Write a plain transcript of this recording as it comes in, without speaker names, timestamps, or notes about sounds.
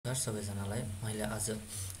नमस्कार सबैजनालाई। मैले आज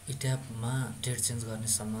इट्याबमा डेट चेन्ज गर्ने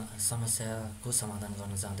समस्याको समाधान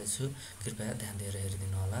गर्न जाँदैछु। कृपया ध्यान दिएर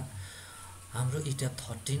हेरिदिनु होला। हाम्रो इट्याब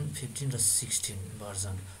 13, 15 र 16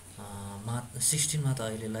 भर्जन मा 16 मा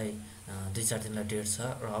त अहिलेलाई 2-4 दिनलाई डेट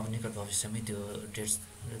छ र अब निकट भविष्यमै त्यो डेट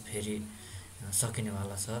फेरि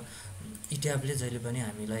सकिनेवाला छ। इट्याबले जहिले पनि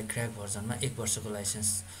हामीलाई क्र्याक भर्जनमा 1 वर्षको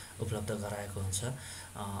लाइसेन्स उपलब्ध गराएको हुन्छ।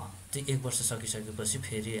 त्यो 1 वर्ष सकिसकेपछि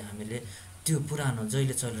फेरि हामीले त्यो पुरानो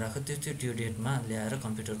जहिले चलिरहेको त्यो डेटमा ल्याएर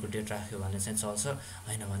कम्प्युटरको डेट राख्यो भने चाहिँ चल्छ,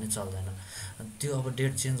 हैन भने चल्दैन। त्यो अब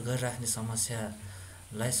डेट चेन्ज गरिराख्ने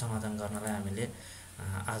समस्यालाई समाधान गर्नलाई हामीले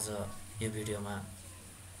आज यो भिडियोमा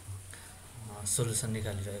सोलुसन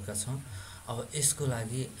निकालिरहेका छौँ। अब यसको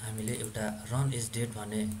लागि हामीले एउटा रन इज डेट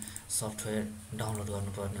भन्ने सफ्टवेयर डाउनलोड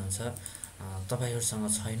गर्नुपर्ने हुन्छ। तपाईहरुसँग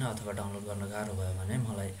छैन अथवा डाउनलोड गर्न गाह्रो भयो भने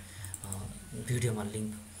मलाई भिडियोमा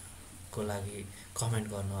लिंकको लागि कमेन्ट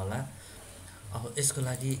गर्नु होला। अब यसको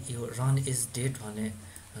लागि यो रन इज डेट भन्ने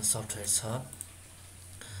सफ्टवेयर छ।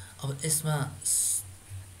 अब यसमा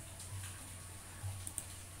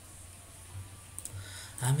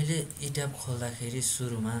हामीले इट्याब खोल्दाखेरि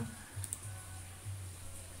सुरुमा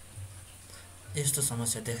यस्तो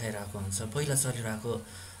समस्या देखाइरहेको हुन्छ। पहिला चलिरहेको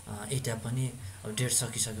इट्याब पनि अब डेट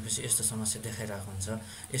सकिसकेपछि यस्तो समस्या देखाइरहेको हुन्छ।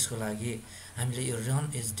 यसको लागि हामीले यो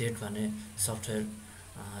रन इज डेट भन्ने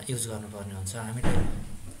सफ्टवेयर युज गर्नुपर्ने हुन्छ। हामीले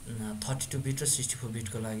 32 बिट र 64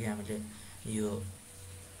 बिटको लागि हामीले यो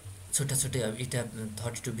छुट्टा अब इट्याब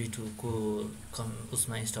 32 बिटको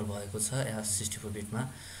उसमा इन्स्टल भएको छ या 64 बिटमा,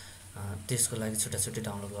 त्यसको लागि छुट्टा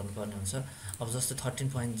डाउनलोड गर्नुपर्ने हुन्छ। अब जस्तै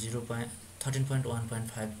 13.1.5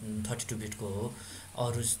 32 बिटको हो,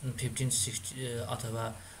 अरु 15, 60 अथवा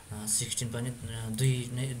 16 पनि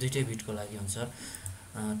दुईटै बिटको लागि हुन्छ।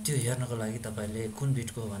 त्यो हेर्नको लागि तपाईले कुन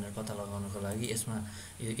बिटको हो भनेर पत्ता लगाउनको लागि यसमा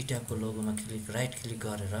यो इट्याबको लोगोमा राइट क्लिक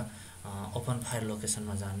गरेर ओपन फाइल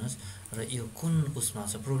लोकेसनमा जानुस् र यो कुन उसमा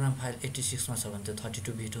छ, प्रोग्राम फाइल 86 मा छ भने त्यो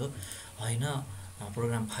 32 बिट हो, हैन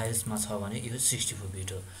प्रोग्राम फाइल्समा छ भने यो 64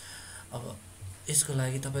 बिट हो। अब यसको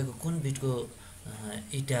लागि तपाईको कुन बिटको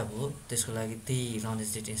इट्याब हो त्यसको लागि त्यही रन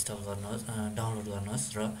इज डेट इन्स्टल गर्नुहोस्, डाउनलोड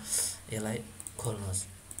गर्नुहोस् र यसलाई खोल्नुहोस्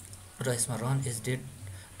र यसमा रन इज डेट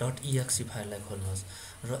 .exe फाइललाई खोल्नुहोस्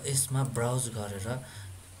र यसमा ब्राउज गरेर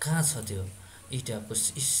कहाँ छ त्यो इट्याबको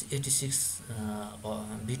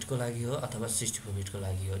 86 बिटको लागि हो अथवा 64 बिटको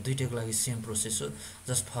लागि हो, दुईटैको लागि सेम प्रोसेस हो।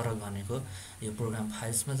 जस्ट फरक भनेको यो प्रोग्राम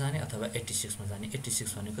फाइल्समा जाने अथवा 86 मा जाने।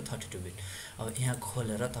 86 भनेको 32 बिट। अब यहाँ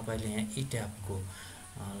खोलेर तपाईले यहाँ इट्याबको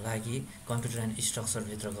लागि कम्प्युटर एन्ड स्ट्रक्चर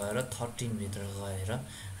भित्र गएर 13 भित्र गएर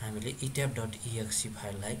हामीले etab.exe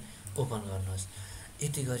फाइललाई ओपन गर्नुहोस्।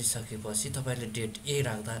 यति गरिसकेपछि तपाईले डेट ए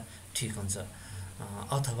राख्दा ठीक हुन्छ,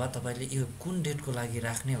 अथवा तपाईले यो कुन डेटको लागि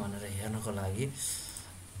राख्ने भनेर हेर्नको लागि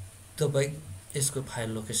तपाई यसको फाइल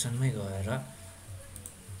लोकेसनमै गएर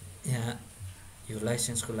यहाँ यो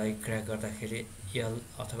लाइसेन्सको लागि क्र्याक गर्दाखेरि एल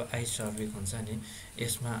अथवा आई सर्भिक हुन्छ नि,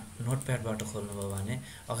 यसमा नोटप्याडबाट खोल्नुभयो भने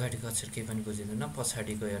अगाडिको अक्षर केही पनि बुझिदैन,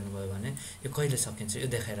 पछाडिको हेर्नुभयो भने यो कहिले सकिन्छ यो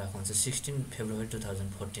देखाइरहेको हुन्छ 16 फेब्रुअरी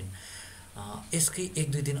 2014। यसकै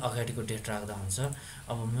 1-2 दिन अगाडिको डेट राख्दा हुन्छ।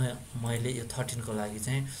 अब मैले यो 13 को लागि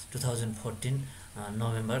चाहिँ 2014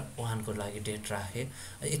 नोभेम्बर 1 को लागि डेट राखे।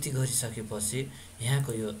 यति गरिसकेपछि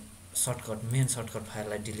यहाँको यो मेन सर्टकट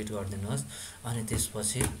फाइललाई डिलिट गरिदिनुहोस् अनि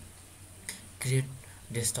त्यसपछि क्रिएट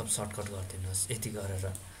डेस्कटप सर्टकट गरिदिनुहोस्। यति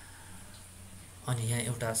गरेर अनि यहाँ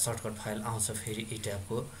एउटा सर्टकट फाइल आउँछ फेरि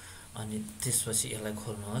इट्याबको, अनि त्यसपछि यसलाई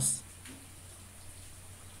खोल्नुहोस्।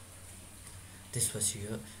 त्यसपछि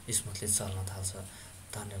यो स्मुथली चल्न थाल्छ।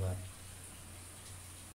 धन्यवाद।